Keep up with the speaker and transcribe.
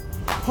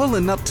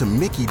Pulling up to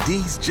Mickey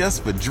D's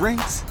just for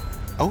drinks?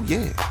 Oh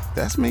yeah,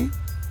 that's me.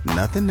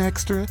 Nothing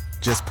extra,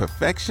 just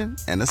perfection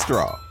and a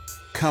straw.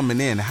 Coming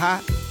in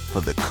hot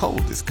for the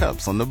coldest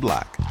cups on the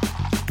block.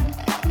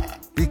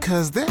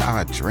 Because there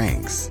are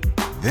drinks.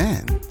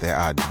 Then there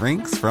are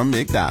drinks from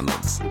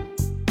McDonald's.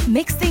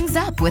 Mix things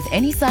up with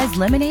any size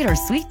lemonade or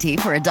sweet tea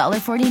for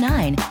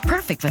 $1.49.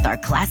 Perfect with our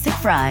classic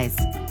fries.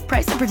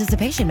 Price and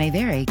participation may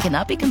vary.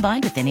 Cannot be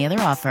combined with any other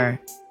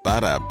offer.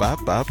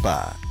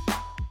 Ba-da-ba-ba-ba.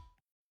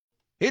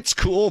 It's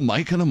cool,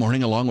 Mike in the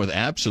morning along with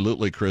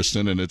Absolutely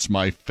Kristen, and it's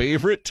my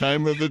favorite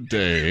time of the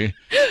day.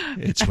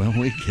 It's when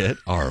we get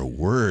our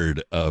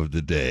word of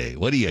the day.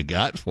 What do you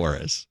got for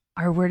us?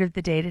 Our word of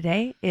the day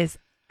today is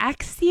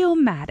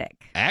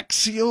axiomatic.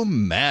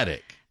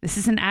 Axiomatic. This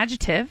is an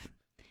adjective.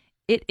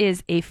 It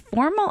is a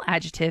formal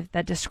adjective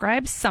that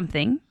describes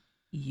something,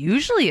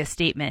 usually a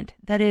statement,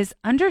 that is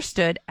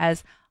understood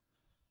as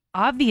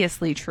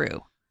obviously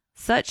true,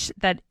 such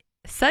that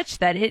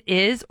it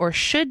is or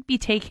should be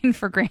taken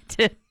for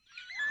granted.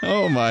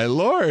 Oh, my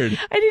Lord.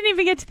 I didn't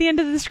even get to the end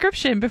of the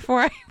description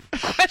before I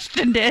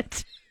questioned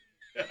it.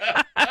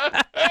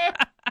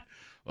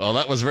 Well,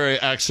 that was very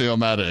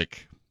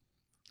axiomatic.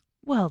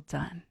 Well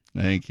done.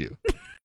 Thank you.